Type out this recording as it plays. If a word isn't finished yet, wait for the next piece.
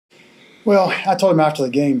Well, I told him after the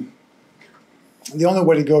game, the only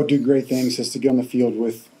way to go do great things is to get on the field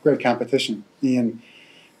with great competition, and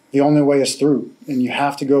the only way is through. And you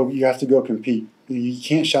have to go. You have to go compete. You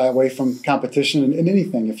can't shy away from competition in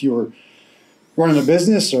anything. If you were running a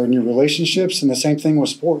business or in your relationships, and the same thing with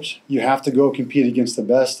sports, you have to go compete against the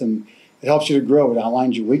best, and it helps you to grow. It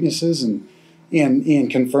outlines your weaknesses and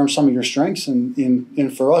confirms some of your strengths.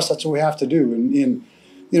 And for us, that's what we have to do. And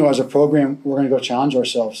as a program, we're going to go challenge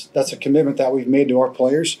ourselves. That's a commitment that we've made to our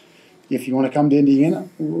players. If you want to come to Indiana,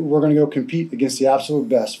 we're going to go compete against the absolute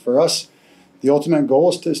best. For us, the ultimate goal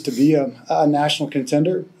is to be a national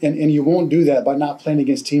contender, and you won't do that by not playing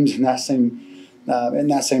against teams in that same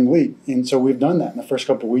league. And so we've done that in the first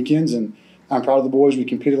couple of weekends, and I'm proud of the boys. We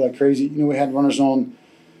competed like crazy. We had two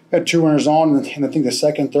runners on, and I think the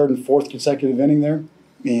second, third, and fourth consecutive inning there,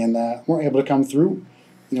 and weren't able to come through.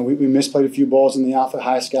 We misplayed a few balls in the alpha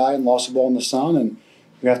high sky and lost a ball in the sun, and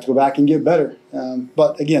we have to go back and get better.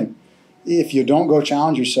 But again, if you don't go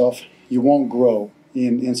challenge yourself, you won't grow.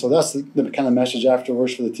 And so that's the kind of message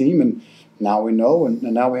afterwards for the team. And now we know, and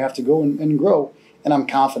now we have to go and grow. And I'm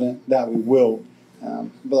confident that we will.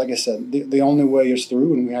 But like I said, the only way is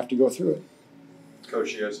through, and we have to go through it.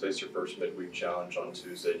 Coach, you guys face your first midweek challenge on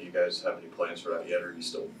Tuesday. Do you guys have any plans for that yet, or are you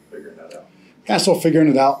still figuring that out? Kind of still figuring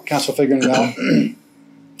it out.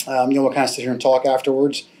 We'll kind of sit here and talk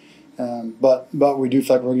afterwards. But we do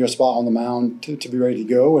feel like we're going to get a spot on the mound to be ready to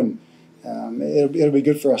go. And it'll be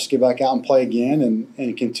good for us to get back out and play again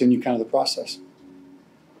and continue kind of the process.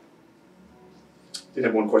 Did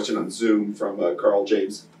have one question on Zoom from Carl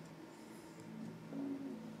James.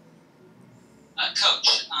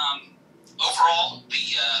 Coach, overall,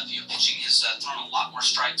 the pitching has thrown a lot more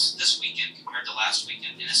strikes this weekend compared to last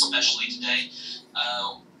weekend, and especially today.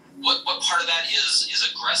 What part of that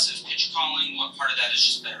is aggressive pitch calling? What part of that is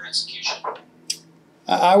just better execution?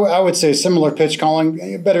 I would say similar pitch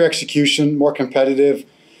calling, better execution, more competitive.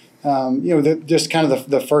 Just kind of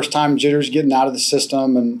the first time jitters getting out of the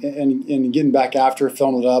system and getting back after,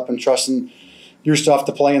 filling it up, and trusting your stuff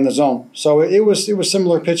to play in the zone. So it was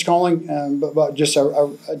similar pitch calling, but just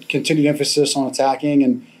a continued emphasis on attacking,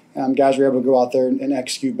 and guys were able to go out there and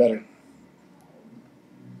execute better.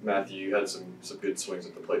 Matthew, you had some good swings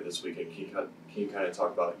at the plate this weekend. Can you kind of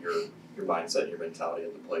talk about your mindset and your mentality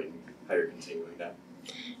at the plate and how you're continuing that?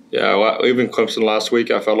 Yeah, well, even Clemson last week,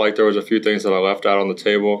 I felt like there was a few things that I left out on the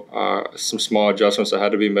table, some small adjustments that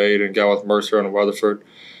had to be made, and got with Mercer and Weatherford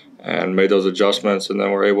and made those adjustments, and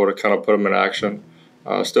then we're able to kind of put them in action.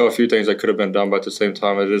 Still a few things that could have been done, but at the same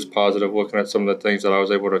time, it is positive looking at some of the things that I was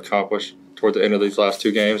able to accomplish toward the end of these last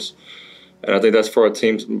two games. And I think that's for a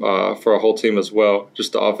team, for a whole team as well.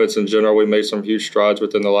 Just the offense in general, we made some huge strides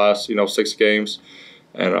within the last 6 games,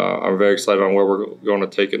 and I'm very excited on where we're going to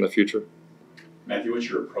take it in the future. Matthew, what's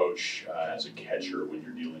your approach as a catcher when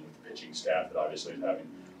you're dealing with the pitching staff that obviously is having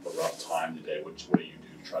a rough time today? What do you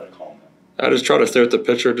do to try to calm them? I just try to stare at the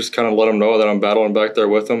pitcher, just kind of let him know that I'm battling back there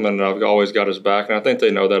with him, and I've always got his back, and I think they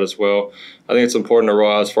know that as well. I think it's important to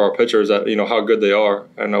realize for our pitchers that, how good they are.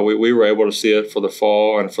 And we were able to see it for the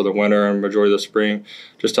fall and for the winter and majority of the spring,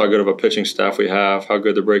 just how good of a pitching staff we have, how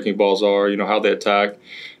good the breaking balls are, how they attack.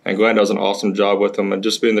 And Glenn does an awesome job with them, and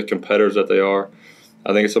just being the competitors that they are.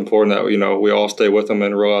 I think it's important that, we all stay with them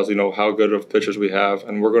and realize, how good of pitchers we have,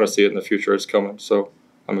 and we're going to see it in the future. It's coming. So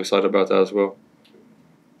I'm excited about that as well.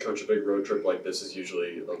 Coach, a big road trip like this is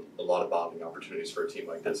usually a lot of bonding opportunities for a team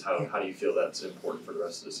like this. How do you feel that's important for the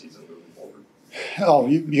rest of the season moving forward? Oh,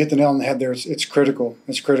 you hit the nail on the head there. It's critical.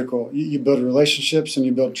 It's critical. You build relationships and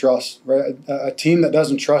you build trust. Right? A team that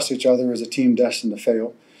doesn't trust each other is a team destined to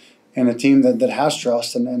fail. And a team that has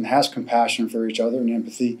trust and has compassion for each other and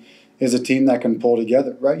empathy is a team that can pull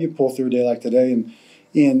together. Right? You pull through a day like today, and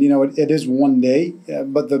it is one day,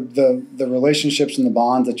 but the relationships and the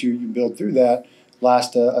bonds that you build through that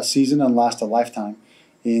last a season and last a lifetime.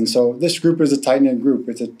 And so this group is a tight-knit group.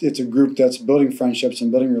 It's a group that's building friendships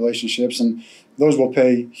and building relationships, and those will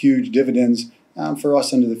pay huge dividends for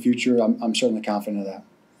us into the future. I'm certainly confident of that.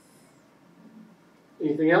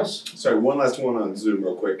 Anything else? Sorry, one last one on Zoom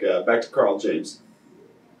real quick. Back to Carl James.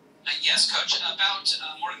 Yes, Coach. About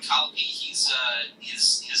Morgan Colopy,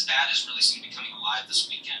 his bat has really seemed to be coming alive this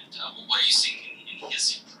weekend. What are you seeing in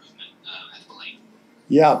his improvement at the plate?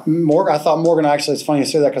 Yeah, I thought Morgan, actually, it's funny you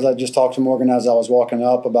say that because I just talked to Morgan as I was walking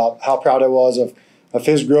up about how proud I was of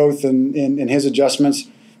his growth and his adjustments.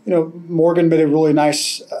 Morgan made a really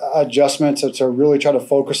nice adjustment to really try to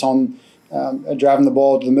focus on driving the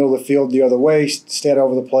ball to the middle of the field the other way, stay out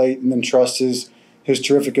over the plate, and then trust his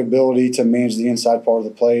terrific ability to manage the inside part of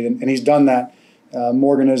the plate. And he's done that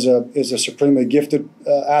Morgan is a supremely gifted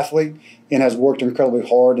athlete and has worked incredibly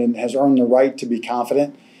hard and has earned the right to be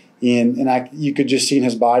confident. You could just see in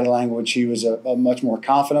his body language he was a much more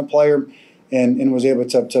confident player and was able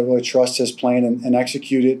to really trust his plan and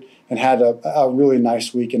execute it and had a really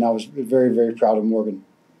nice week. And I was very, very proud of Morgan.